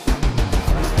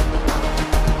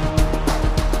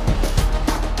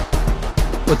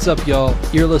What's up, y'all?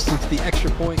 You're listening to the Extra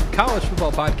Point College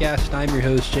Football Podcast. I'm your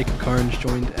host, Jacob Carnes,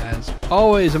 joined as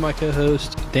always by my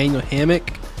co-host, Daniel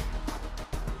Hammock.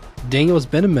 Daniel, it's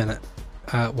been a minute.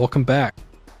 Welcome back.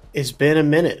 It's been a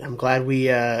minute. I'm glad we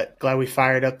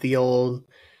fired up the old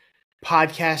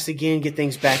podcast again, get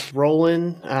things back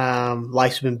rolling.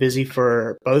 Life's been busy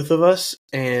for both of us,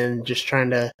 and just trying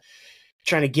to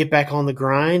get back on the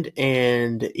grind.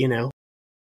 And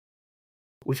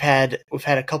we've had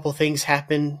a couple things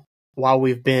happen while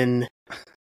we've gone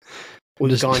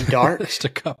dark. Just a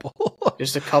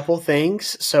couple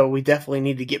things. So we definitely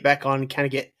need to get back on and kind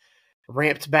of get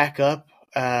ramped back up.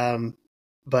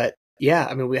 But yeah,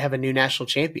 I mean, we have a new national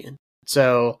champion.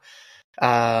 So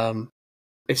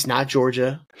it's not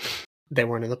Georgia. They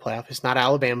weren't in the playoff. It's not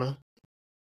Alabama.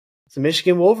 It's the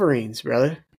Michigan Wolverines,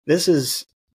 brother. This is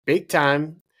big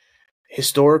time,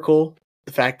 historical.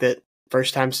 The fact that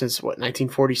first time since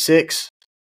 1946.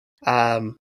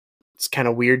 It's kind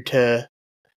of weird to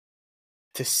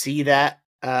see that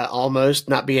almost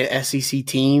not be an SEC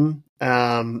team.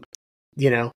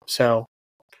 So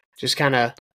just kind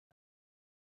of,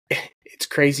 it's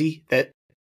crazy that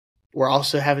we're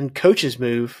also having coaches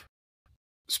move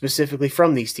specifically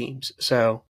from these teams.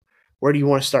 So where do you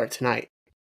want to start tonight?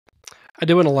 I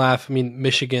do want to laugh. I mean,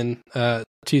 Michigan,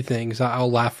 two things.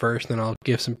 I'll laugh first, then I'll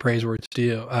give some praise words to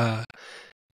you.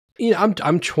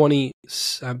 I'm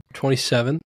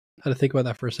 27. I had to think about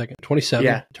that for a second.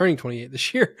 27, turning 28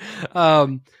 this year.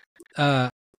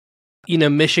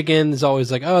 Michigan is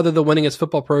always like, oh, they're the winningest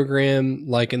football program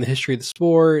like in the history of the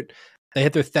sport. They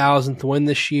hit their 1,000th win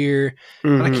this year.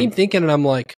 Mm-hmm. And I keep thinking, and I'm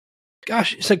like,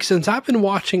 gosh, it's like since I've been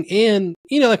watching, and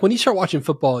like when you start watching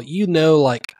football,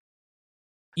 like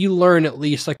you learn at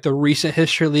least like the recent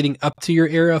history leading up to your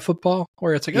era of football,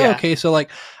 where it's like, oh, okay, so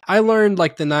like I learned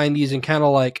like the 90s and kind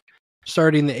of like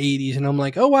starting the 80s, and I'm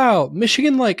like, oh wow,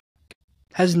 Michigan like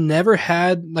has never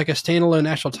had like a standalone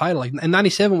national title. Like, and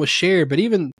 97 was shared, but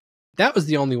even that was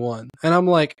the only one. And I'm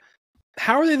like,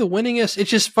 how are they the winningest?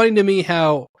 It's just funny to me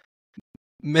how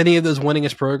many of those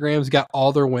winningest programs got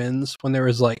all their wins when there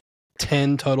was like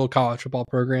 10 total college football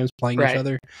programs playing each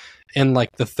other in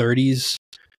like the 30s,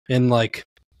 and like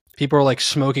people are like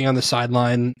smoking on the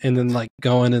sideline and then like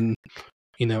going and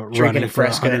running for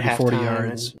 140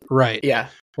 yards, right? Yeah,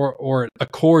 or a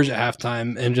Coors at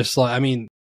halftime, and just like, I mean,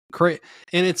 great.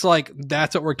 And it's like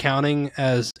that's what we're counting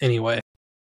as anyway.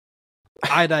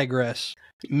 I digress.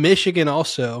 Michigan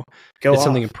also did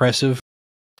something impressive.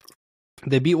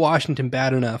 They beat Washington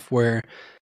bad enough where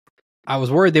I was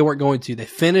worried they weren't going to. They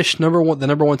finished the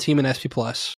number one team in SP+.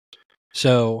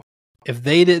 So if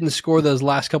they didn't score those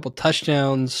last couple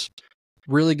touchdowns,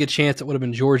 really good chance it would have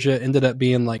been Georgia. Ended up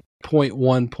being like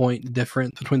 0.1 point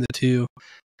difference between the two.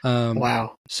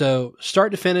 Wow. So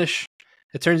start to finish,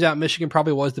 it turns out Michigan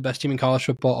probably was the best team in college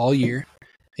football all year.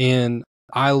 And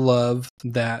I love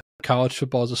that college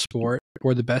football is a sport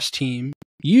where the best team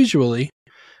usually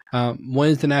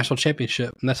wins the national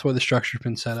championship, and that's why the structure's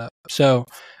been set up. So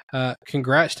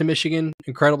congrats to Michigan.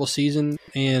 Incredible season.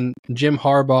 And Jim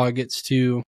Harbaugh gets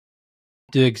to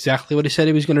do exactly what he said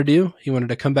he was going to do. He wanted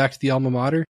to come back to the alma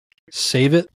mater,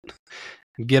 save it,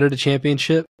 get it a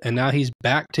championship, and now he's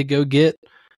back to go get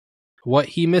what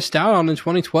he missed out on in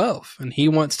 2012, and he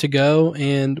wants to go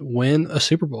and win a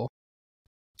Super Bowl.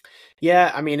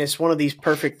 Yeah, I mean, it's one of these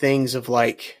perfect things of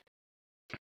like,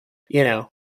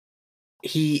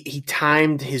 he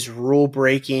timed his rule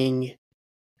breaking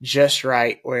just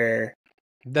right, where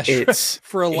it's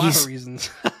for a lot of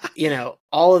reasons.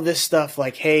 All of this stuff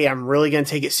like, hey, I'm really going to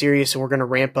take it serious and we're going to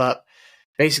ramp up.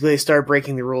 Basically, they started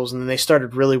breaking the rules, and then they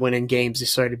started really winning games. They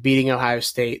started beating Ohio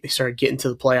State. They started getting to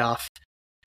the playoff.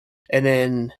 And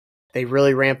then they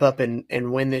really ramp up and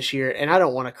win this year. And I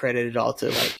don't want to credit it all to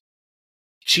like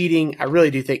cheating. I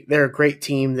really do think they're a great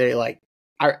team. They like,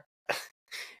 a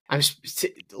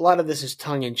lot of this is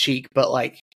tongue in cheek, but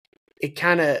like it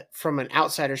kind of from an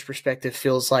outsider's perspective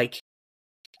feels like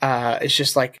it's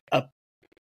just like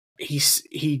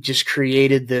he just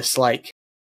created this like,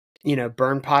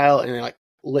 burn pile, and they like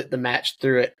lit the match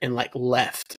through it and like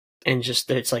left, and just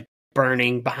it's like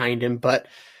burning behind him. But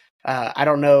I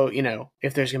don't know,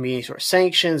 if there's going to be any sort of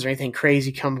sanctions or anything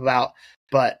crazy come about,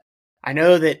 but I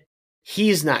know that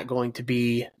he's not going to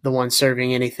be the one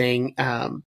serving anything.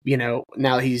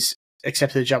 Now he's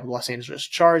accepted the job with the Los Angeles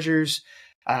Chargers.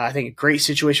 I think a great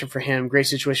situation for him, great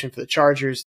situation for the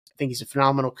Chargers. I think he's a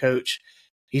phenomenal coach.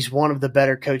 He's one of the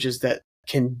better coaches that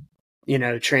can,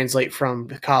 translate from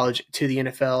college to the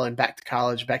NFL and back to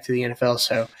college, back to the NFL.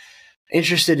 So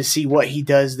interested to see what he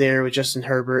does there with Justin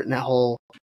Herbert and that whole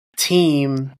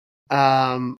team.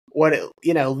 what it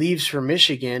leaves for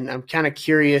Michigan, I'm kind of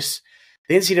curious.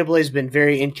 The NCAA has been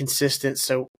very inconsistent,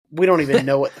 so we don't even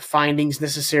know what the findings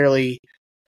necessarily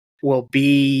will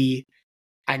be.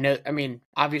 I mean,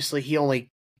 obviously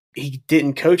he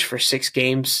didn't coach for 6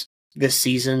 games this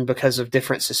season because of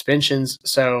different suspensions.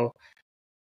 So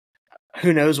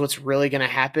who knows what's really going to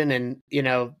happen? And,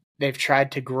 they've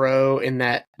tried to grow in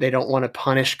that they don't want to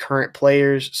punish current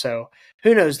players. So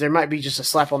who knows? There might be just a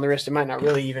slap on the wrist. It might not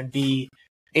really even be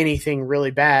anything really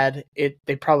bad.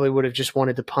 They probably would have just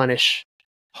wanted to punish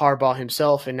Harbaugh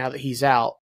himself. And now that he's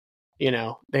out,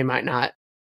 they might not,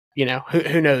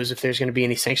 who knows if there's going to be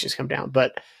any sanctions come down,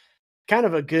 but kind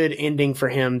of a good ending for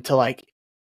him to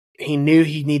he knew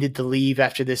he needed to leave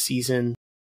after this season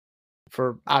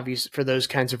for those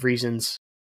kinds of reasons,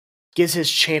 gets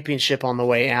his championship on the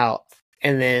way out.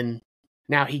 And then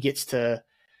now he gets to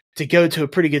go to a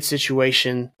pretty good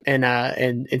situation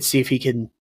and see if he can,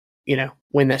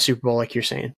 win that Super Bowl, like you're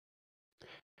saying.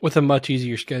 With a much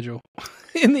easier schedule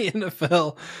in the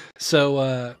NFL.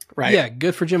 So, right. Yeah,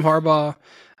 good for Jim Harbaugh.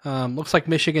 Looks like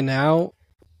Michigan now,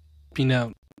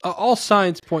 all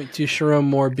signs point to Sherrone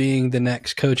Moore being the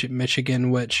next coach at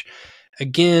Michigan, which,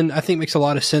 again, I think makes a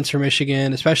lot of sense for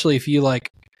Michigan, especially if you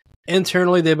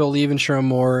internally they believe in Sherrone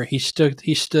Moore. He stood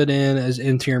in as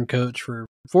interim coach for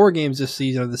 4 games this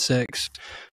season of the 6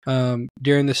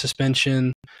 during the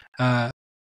suspension.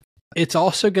 It's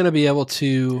also going to be able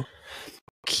to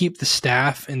keep the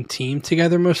staff and team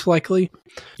together, most likely.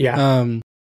 Yeah.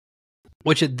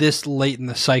 Which at this late in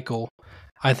the cycle,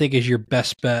 I think is your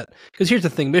best bet. Because here's the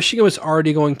thing, Michigan was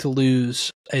already going to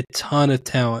lose a ton of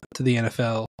talent to the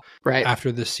NFL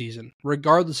after this season,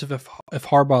 regardless of if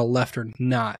Harbaugh left or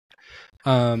not.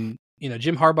 Jim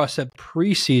Harbaugh said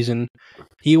preseason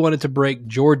he wanted to break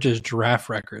Georgia's draft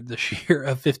record this year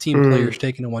of 15 players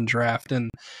taken in one draft. And,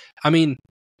 I mean,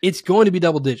 it's going to be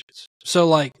double digits. So,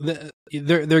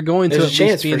 they're going to at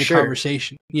least be in the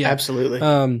conversation. Yeah, absolutely.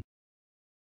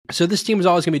 So this team is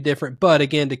always going to be different. But,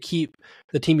 again, to keep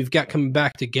the team you've got coming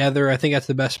back together, I think that's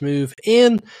the best move.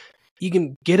 And you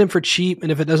can get him for cheap.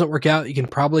 And if it doesn't work out, you can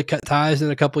probably cut ties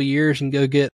in a couple of years and go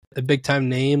get a big-time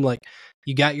name.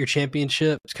 You got your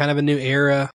championship. It's kind of a new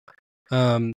era.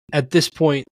 At this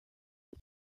point,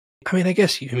 I mean, I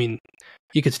guess you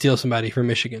could steal somebody from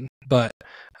Michigan, but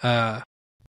I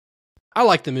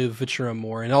like the move with Sherrone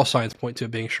Moore, and all signs point to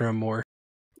it being Sherrone Moore.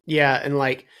 Yeah, and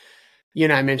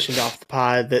I mentioned off the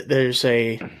pod that there's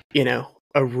a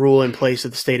rule in place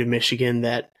of the state of Michigan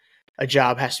that a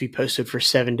job has to be posted for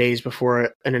 7 days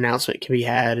before an announcement can be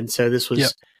had, and so this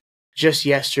was just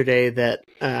yesterday that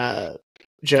the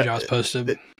job was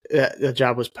posted. The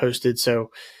job was posted,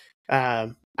 so I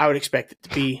would expect it to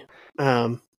be,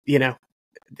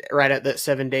 right at that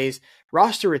 7 days.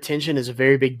 Roster retention is a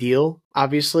very big deal,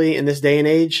 obviously, in this day and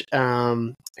age.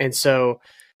 And so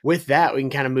with that, we can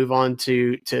kind of move on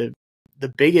to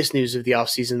the biggest news of the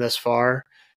offseason thus far,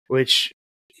 which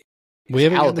we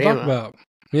haven't got to talk about.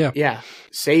 Yeah. Yeah.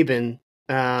 Saban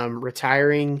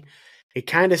retiring. It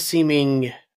kind of seeming,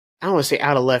 I don't want to say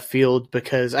out of left field,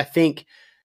 because I think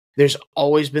there's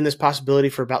always been this possibility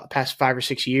for about the past 5 or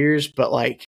 6 years, but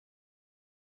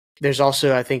there's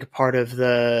also, I think, a part of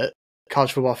the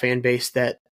college football fan base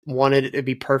that wanted it to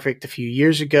be perfect a few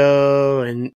years ago,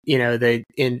 and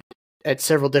at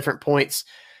several different points,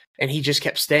 and he just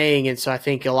kept staying. And so I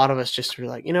think a lot of us just were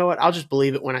like, you know what, I'll just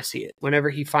believe it when I see it. Whenever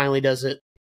he finally does it,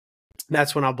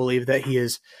 that's when I'll believe that he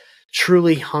has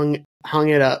truly hung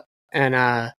it up. And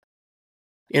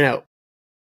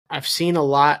I've seen a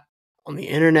lot on the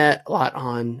internet, a lot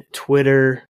on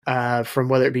Twitter, from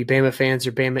whether it be Bama fans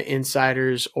or Bama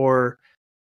insiders or,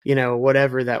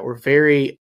 whatever, that were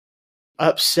very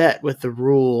upset with the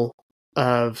rule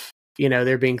of,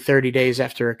 there being 30 days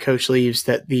after a coach leaves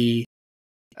that the,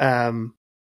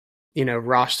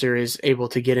 roster is able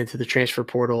to get into the transfer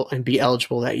portal and be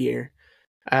eligible that year.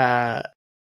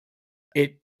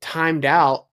 It timed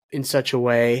out in such a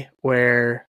way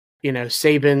where,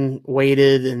 Saban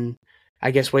waited, and I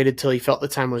guess waited till he felt the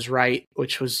time was right,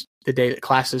 which was the day that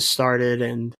classes started.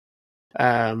 And,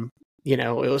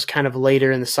 it was kind of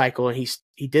later in the cycle, and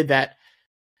he did that.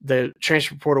 The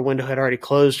transfer portal window had already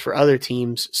closed for other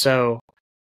teams. So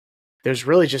there's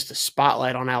really just a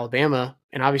spotlight on Alabama.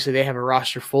 And obviously they have a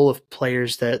roster full of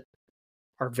players that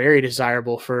are very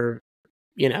desirable for,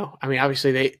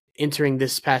 obviously they entering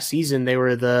this past season, they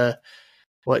were the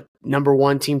number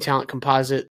 1 team talent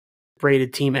composite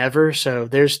rated team ever. So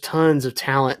there's tons of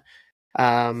talent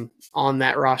on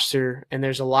that roster, and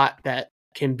there's a lot that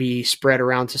can be spread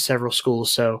around to several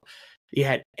schools. So you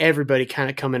had everybody kind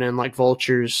of coming in like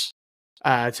vultures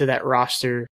to that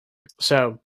roster.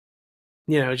 So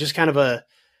just kind of a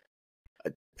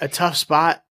tough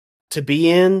spot to be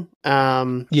in.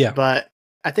 But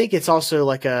I think it's also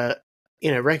like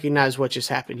recognize what just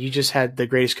happened. You just had the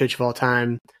greatest coach of all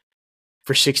time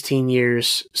for 16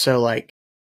 years. So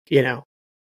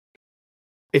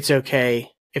it's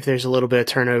okay if there's a little bit of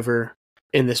turnover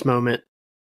in this moment.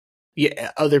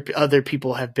 Yeah, other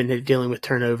people have been dealing with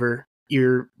turnover.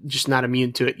 You're just not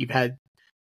immune to it. You've had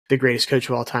the greatest coach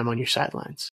of all time on your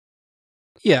sidelines.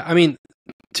 Yeah, I mean,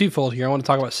 twofold here. I want to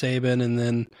talk about Saban and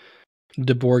then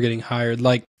DeBoer getting hired.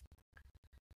 Like,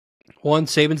 one,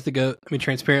 Saban's the GOAT. I mean,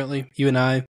 transparently, you and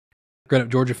I, grown up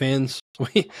Georgia fans,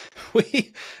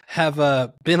 we have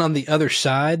been on the other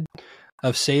side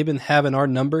of Saban having our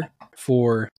number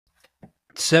for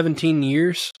 17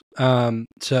 years.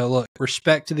 So look,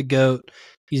 respect to the GOAT.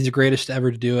 He's the greatest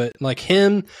ever to do it. Like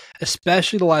him,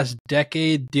 especially the last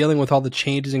decade, dealing with all the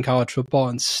changes in college football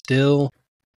and still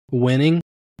winning.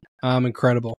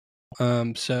 Incredible.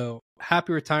 So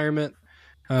happy retirement.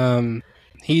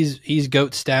 He's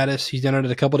GOAT status. He's done it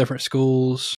at a couple different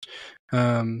schools.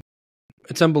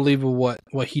 It's unbelievable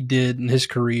what he did in his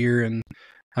career, and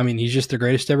I mean he's just the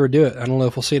greatest to ever do it. I don't know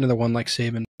if we'll see another one like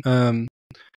Saban.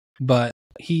 But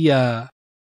he Bud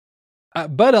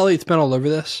Elliott's been all over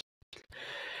this.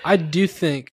 I do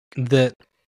think that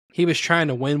he was trying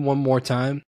to win one more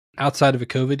time outside of a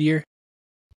COVID year.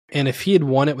 And if he had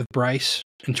won it with Bryce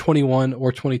in 21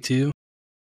 or 22,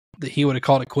 that he would have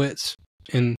called it quits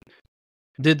and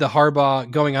did the Harbaugh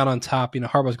going out on top.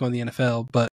 Harbaugh's going to the NFL,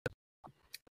 but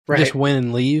just win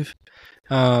and leave.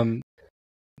 And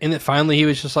then finally he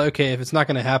was just like, okay, if it's not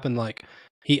going to happen, like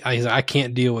I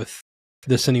can't deal with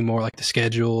this anymore, like the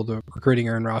schedule, the recruiting,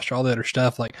 earn roster, all the other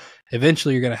stuff. Like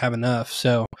eventually you're going to have enough.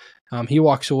 So he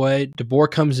walks away.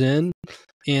 DeBoer comes in,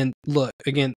 and look,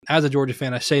 again, as a Georgia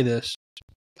fan, I say this,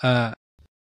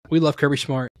 we love Kirby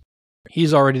Smart.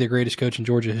 He's already the greatest coach in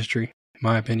Georgia history, in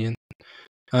my opinion.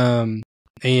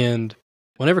 And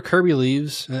whenever Kirby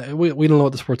leaves, we don't know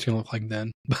what the sport's going to look like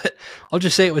then, but I'll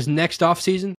just say it was next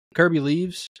offseason, Kirby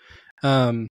leaves.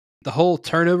 The whole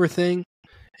turnover thing,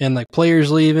 and like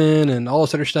players leaving and all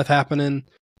this other stuff happening,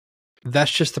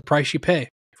 that's just the price you pay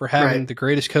for having the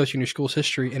greatest coach in your school's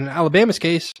history. And in Alabama's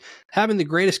case, having the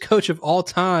greatest coach of all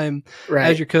time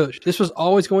as your coach. This was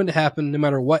always going to happen no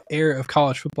matter what era of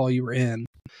college football you were in.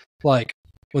 Like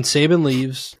when Saban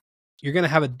leaves, you're going to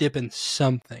have a dip in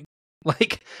something.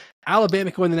 Like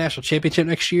Alabama can win the national championship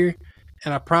next year,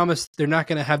 and I promise they're not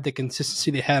going to have the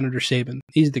consistency they had under Saban.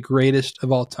 He's the greatest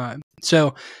of all time.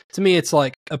 So to me, it's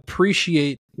like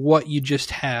appreciate what you just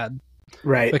had,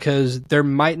 right? Because there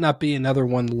might not be another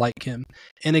one like him.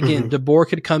 And again, DeBoer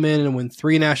could come in and win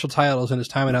 3 national titles in his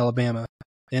time at Alabama,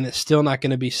 and it's still not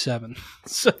going to be 7.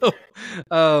 So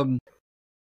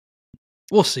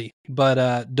we'll see.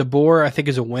 But DeBoer, I think,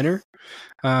 is a winner.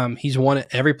 He's won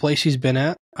at every place he's been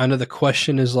at. I know the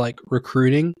question is like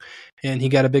recruiting, and he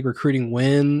got a big recruiting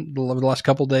win over the last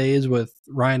couple of days with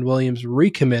Ryan Williams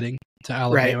recommitting to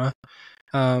Alabama.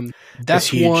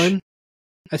 That's one.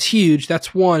 That's huge.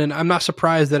 That's one. And I'm not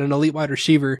surprised that an elite wide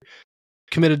receiver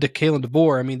committed to Kalen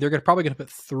DeBoer. I mean, they're probably going to put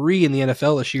 3 in the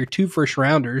NFL this year, 2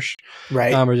 first-rounders.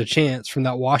 Right. There's a chance from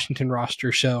that Washington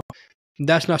roster. So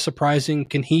that's not surprising.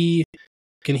 Can he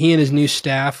and his new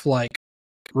staff like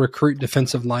recruit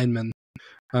defensive linemen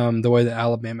the way that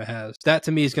Alabama has? That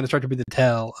to me is going to start to be the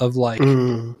tell of like,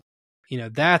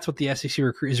 that's what the SEC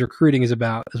recruiting is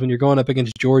about, is when you're going up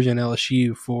against Georgia and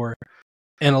LSU for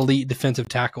an elite defensive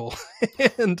tackle.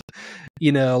 And,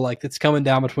 like it's coming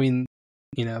down between,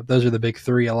 those are the big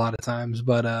 3 a lot of times.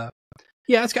 But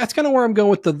that's kind of where I'm going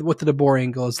with the DeBoer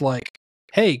angle is like,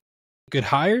 hey, good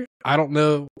hire. I don't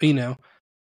know,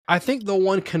 I think the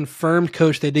one confirmed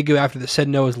coach they did go after that said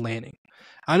no is Lanning.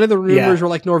 I know the rumors were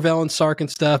like Norvell and Sark and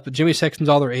stuff, but Jimmy Sexton's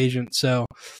all their agent. So,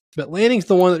 but Lanning's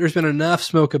the one that there's been enough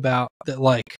smoke about that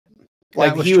like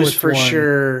he was for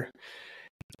sure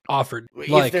offered.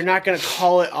 If they're not going to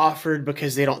call it offered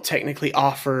because they don't technically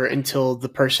offer until the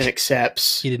person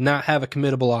accepts. He did not have a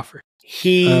committable offer.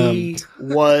 He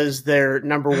was their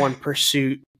number one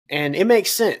pursuit, and it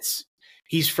makes sense.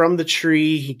 He's from the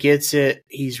tree. He gets it.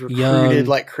 He's recruited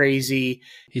like crazy.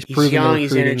 He's young.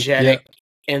 He's energetic. Yep.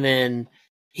 And then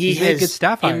he has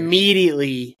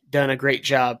immediately done a great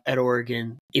job at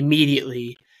Oregon.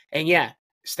 Immediately. And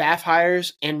staff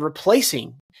hires and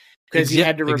replacing, because he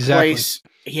had to replace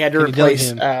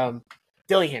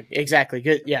Dillingham. Exactly.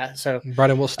 Good. Yeah. So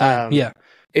Brian Will Stein.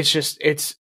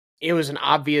 It was an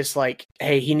obvious like,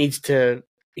 hey, he needs to.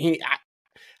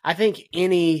 I think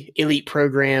any elite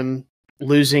program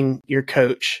losing your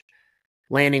coach,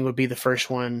 Lanning would be the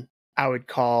first one I would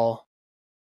call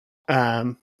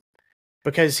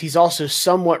because he's also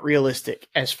somewhat realistic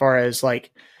as far as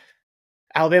like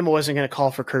Alabama wasn't going to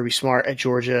call for Kirby Smart at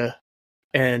Georgia,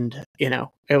 and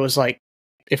it was like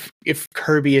if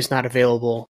Kirby is not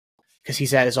available because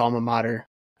he's at his alma mater,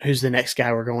 who's the next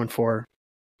guy we're going for?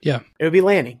 Yeah, it would be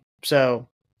Lanning. So,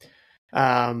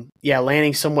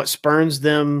 Lanning somewhat spurns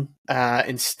them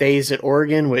and stays at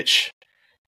Oregon, which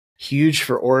huge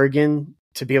for Oregon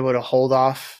to be able to hold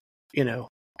off,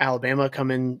 Alabama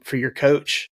coming for your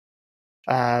coach.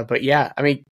 But yeah, I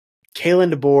mean,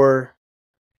 Kalen DeBoer,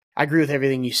 I agree with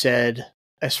everything you said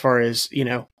as far as,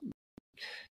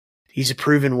 he's a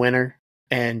proven winner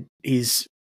and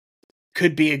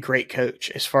could be a great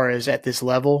coach as far as at this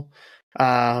level.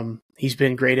 He's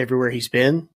been great everywhere he's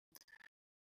been.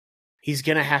 He's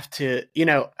going to have to,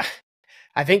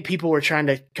 I think people were trying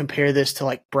to compare this to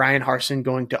like Brian Harsin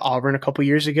going to Auburn a couple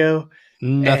years ago.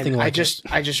 Nothing and like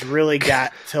I just really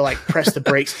got to like press the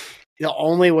brakes. The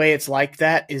only way it's like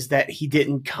that is that he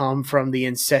didn't come from the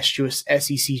incestuous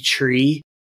SEC tree.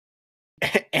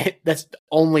 And that's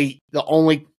the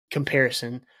only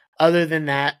comparison. Other than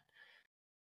that,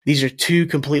 these are two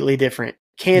completely different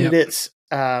candidates.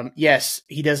 Yep. Yes,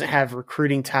 he doesn't have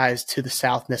recruiting ties to the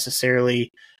South necessarily.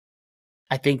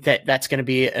 I think that's going to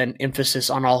be an emphasis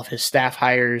on all of his staff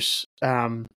hires.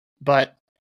 But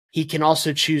he can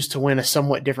also choose to win a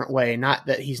somewhat different way. Not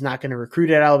that he's not going to recruit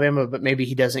at Alabama, but maybe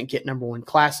he doesn't get number 1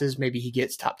 classes. Maybe he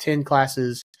gets top 10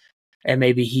 classes, and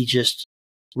maybe he just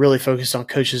really focused on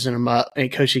coaching them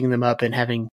up and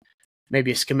having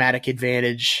maybe a schematic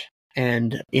advantage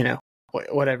and,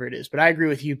 whatever it is. But I agree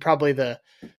with you. Probably the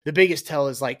biggest tell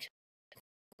is like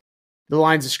the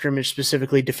lines of scrimmage,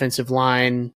 specifically defensive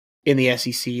line in the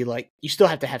SEC. Like you still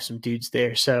have to have some dudes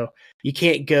there. So you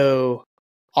can't go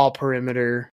all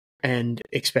perimeter and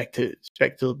expect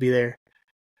to be there.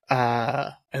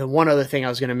 And one other thing I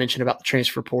was going to mention about the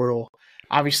transfer portal,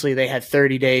 obviously they had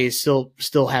 30 days,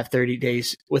 still have 30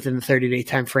 days within the 30-day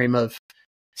time frame of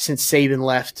since Saban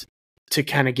left to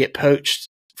kind of get poached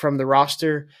from the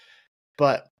roster.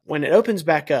 But when it opens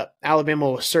back up, Alabama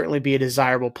will certainly be a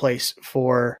desirable place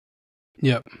for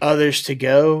others to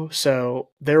go. So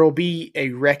there will be a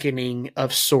reckoning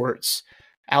of sorts.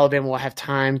 Alabama will have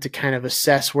time to kind of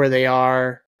assess where they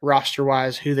are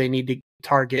roster-wise, who they need to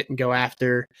target and go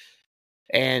after.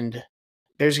 And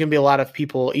there's going to be a lot of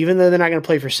people, even though they're not going to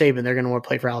play for Saban, they're going to want to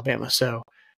play for Alabama. So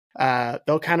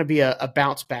they'll kind of be a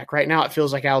bounce back. Right now it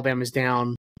feels like Alabama's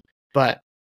down, but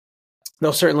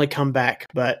they'll certainly come back.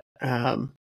 But,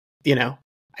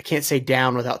 I can't say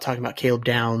down without talking about Caleb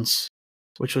Downs,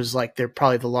 which was like they're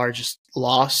probably the largest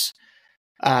loss.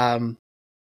 And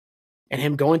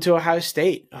him going to Ohio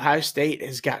State. Ohio State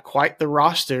has got quite the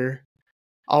roster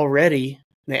already.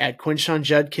 They add Quinshon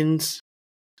Judkins.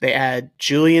 They add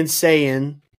Julian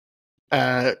Sayin,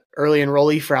 early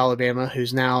enrollee for Alabama,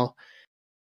 who's now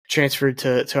transferred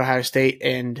to Ohio State,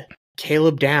 and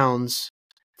Caleb Downs,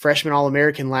 freshman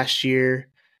All-American last year,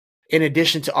 in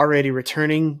addition to already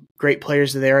returning great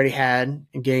players that they already had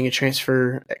and getting a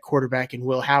transfer at quarterback in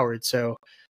Will Howard. So,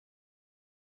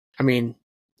 I mean,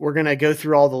 we're going to go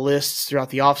through all the lists throughout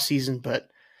the offseason, but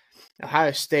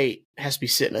Ohio State has to be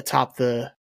sitting atop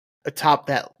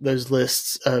those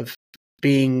lists of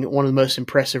being one of the most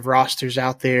impressive rosters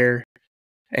out there,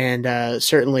 and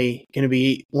certainly going to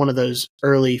be one of those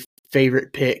early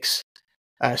favorite picks,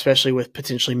 especially with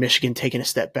potentially Michigan taking a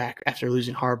step back after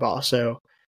losing Harbaugh. So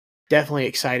definitely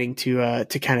exciting to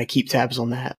kind of keep tabs on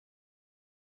that.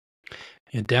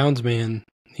 Yeah, Downs, man,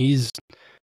 he's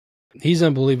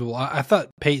unbelievable. I thought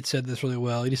Pate said this really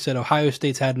well. He just said Ohio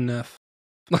State's had enough.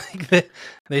 Like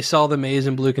they saw the maize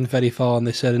and blue confetti fall, and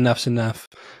they said enough's enough.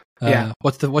 Yeah.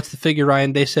 What's the figure,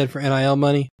 Ryan? They said for NIL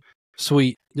money,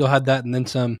 sweet, you'll have that and then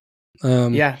some.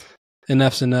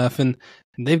 Enough's enough, and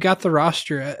they've got the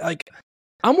roster. Like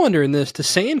I'm wondering this: does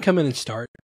Sayin come in and start?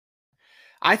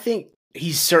 I think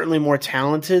he's certainly more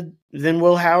talented than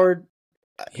Will Howard.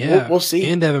 Yeah, we'll see.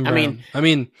 And Devin Brown.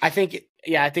 I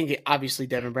think obviously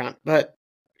Devin Brown, but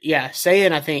yeah,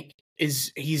 Sayin, I think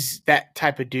he's that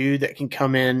type of dude that can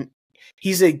come in.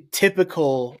 He's a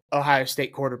typical Ohio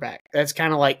State quarterback. That's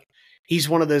kind of like he's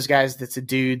one of those guys that's a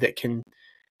dude that can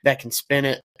spin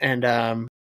it and kind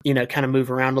of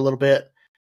move around a little bit.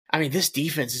 I mean, this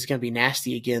defense is going to be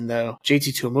nasty again, though.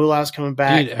 JT Tuimoloau is coming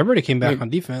back. Dude, everybody came back on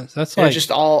defense. That's they're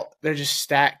just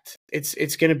stacked.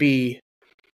 It's going to be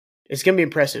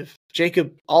impressive.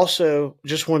 Jacob, also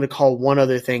just wanted to call one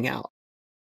other thing out.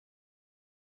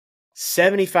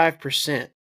 75%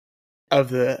 of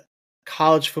the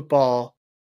college football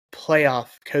playoff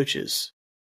coaches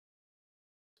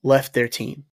left their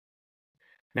team.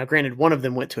 Now, granted, one of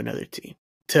them went to another team.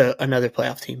 to another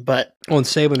playoff team. But and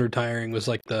Saban retiring was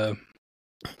like the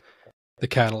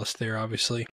catalyst there,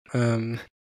 obviously.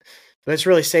 but it's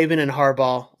really Saban and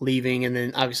Harbaugh leaving, and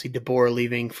then obviously DeBoer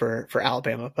leaving for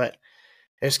Alabama. But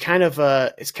it's kind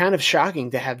of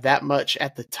shocking to have that much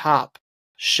at the top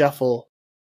shuffle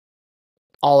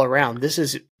all around. This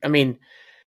is, I mean,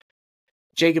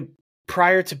 Jacob,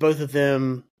 prior to both of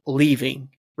them leaving,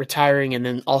 retiring, and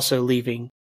then also leaving,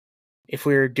 if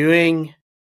we were doing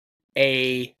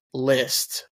a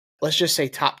list, let's just say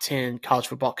top 10 college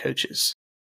football coaches,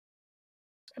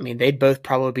 I mean, they'd both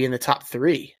probably be in the top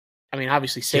 3. I mean,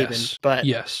 obviously Saban, but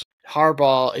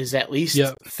Harbaugh is at least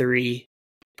 3,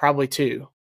 probably 2.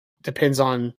 Depends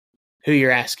on who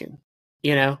you're asking,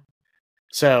 you know?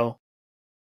 So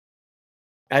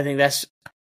I think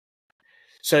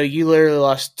so you literally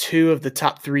lost 2 of the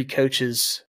top 3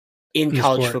 coaches in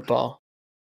college football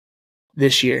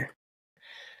this year.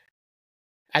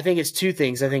 I think it's 2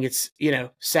 things. I think it's,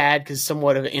 sad because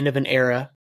somewhat of an end of an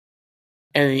era.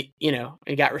 And,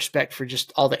 it got respect for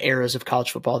just all the eras of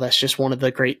college football. That's just one of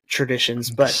the great traditions.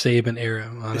 But the Saban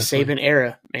era, honestly. The Saban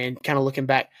era, man, kind of looking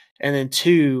back. And then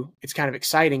 2, it's kind of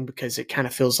exciting because it kind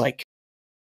of feels like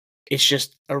it's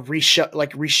just a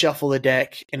reshuffle the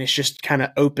deck, and it's just kind of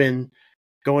open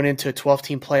going into a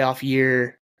 12-team playoff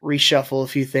year, reshuffle a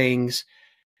few things.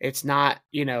 It's not,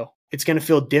 it's going to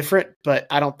feel different, but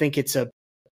I don't think it's a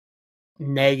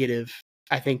negative.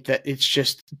 I think that it's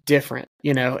just different.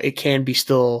 It can be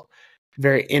still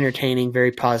very entertaining,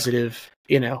 very positive,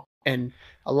 and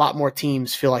a lot more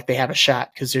teams feel like they have a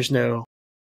shot because there's no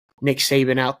Nick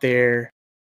Saban out there.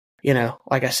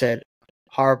 Like I said,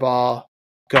 Harbaugh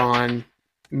gone,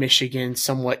 Michigan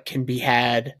somewhat can be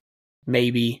had,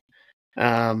 maybe.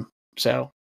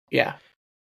 So, yeah.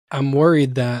 I'm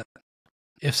worried that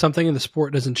if something in the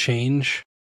sport doesn't change,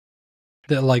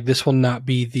 that like this will not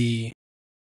be the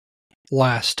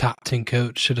last top 10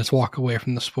 coach to just walk away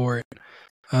from the sport.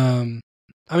 I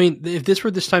mean, if this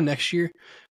were this time next year,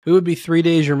 we would be 3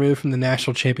 days removed from the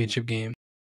national championship game.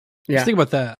 Yeah. Just think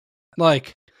about that.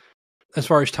 Like, as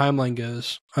far as timeline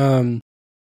goes.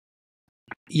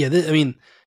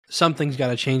 Something's got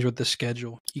to change with the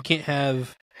schedule. You can't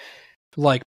have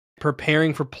like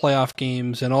preparing for playoff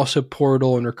games and also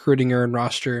portal and recruiting your own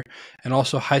roster and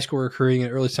also high school recruiting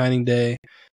and early signing day.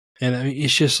 And I mean,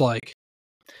 it's just like,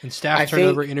 and staff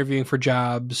turnover, interviewing for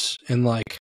jobs, and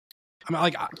like,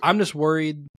 I'm just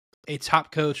worried a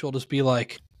top coach will just be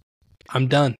like, I'm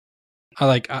done.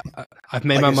 I've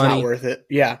made my money. It's not worth it.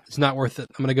 Yeah, it's not worth it.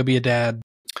 I'm gonna go be a dad,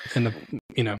 and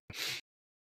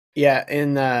Yeah,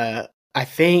 and I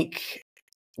think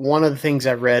one of the things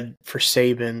I read for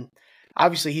Saban,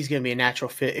 obviously he's going to be a natural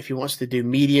fit if he wants to do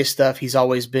media stuff. He's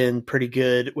always been pretty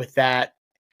good with that.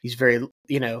 He's very,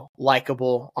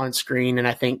 likable on screen. And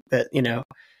I think that,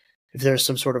 if there's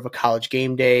some sort of a college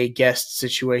game day guest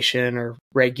situation or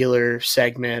regular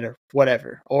segment or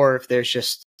whatever, or if there's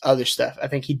just other stuff, I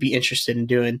think he'd be interested in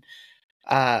doing.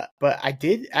 But I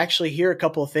did actually hear a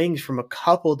couple of things from a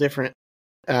couple different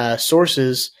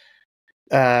sources,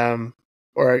 or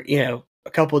a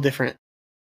couple of different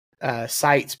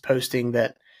sites posting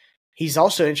that he's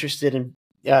also interested in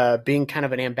being kind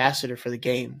of an ambassador for the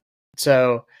game.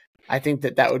 So I think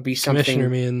that would be something. Commissioner,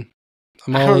 man.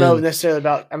 I don't know necessarily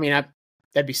about. I mean,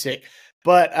 that'd be sick,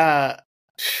 but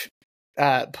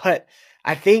I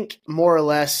think more or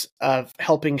less of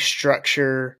helping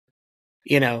structure,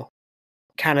 kind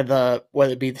of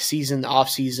whether it be the season, the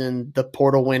off season, the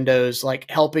portal windows, like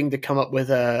helping to come up with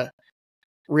a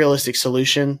realistic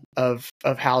solution of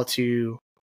how to,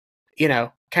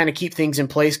 kind of keep things in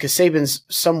place. Cause Saban's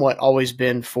somewhat always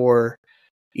been for,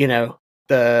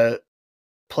 the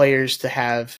players to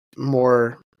have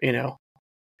more,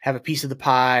 have a piece of the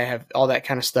pie, have all that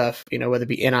kind of stuff, whether it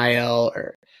be NIL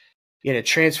or,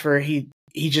 transfer. He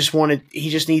just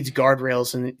needs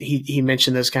guardrails, and he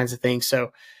mentioned those kinds of things.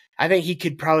 So I think he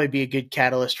could probably be a good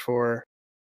catalyst for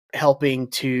helping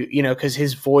to, because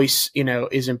his voice,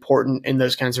 is important in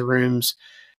those kinds of rooms.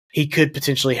 He could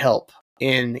potentially help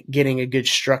in getting a good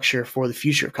structure for the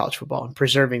future of college football and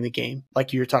preserving the game.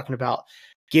 Like you were talking about,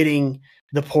 getting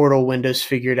the portal windows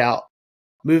figured out,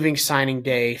 moving signing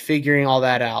day, figuring all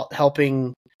that out,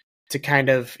 helping to kind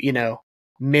of,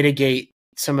 mitigate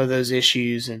some of those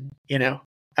issues, and,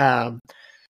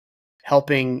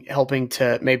 helping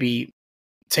to maybe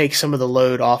take some of the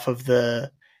load off of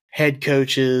the head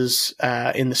coaches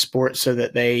in the sport so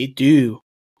that they do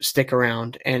stick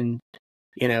around and,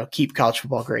 keep college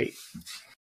football great.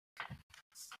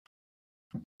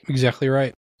 Exactly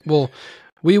right. Well,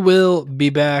 we will be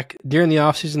back during the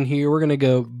offseason here. We're going to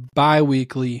go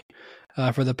bi-weekly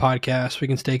for the podcast. We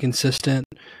can stay consistent.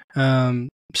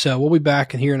 So we'll be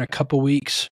back here in a couple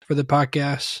weeks for the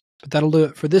podcast. But that'll do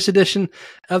it for this edition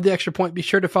of The Extra Point. Be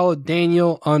sure to follow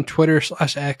Daniel on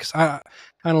Twitter/X. I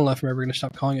don't know if I'm ever going to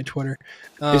stop calling it Twitter.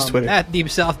 It's Twitter. At Deep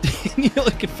South Daniel.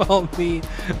 You can follow me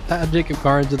at Jacob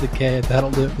Carnes with the K. That'll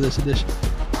do it for this edition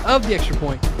of The Extra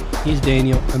Point. He's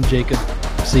Daniel. I'm Jacob.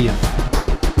 See ya.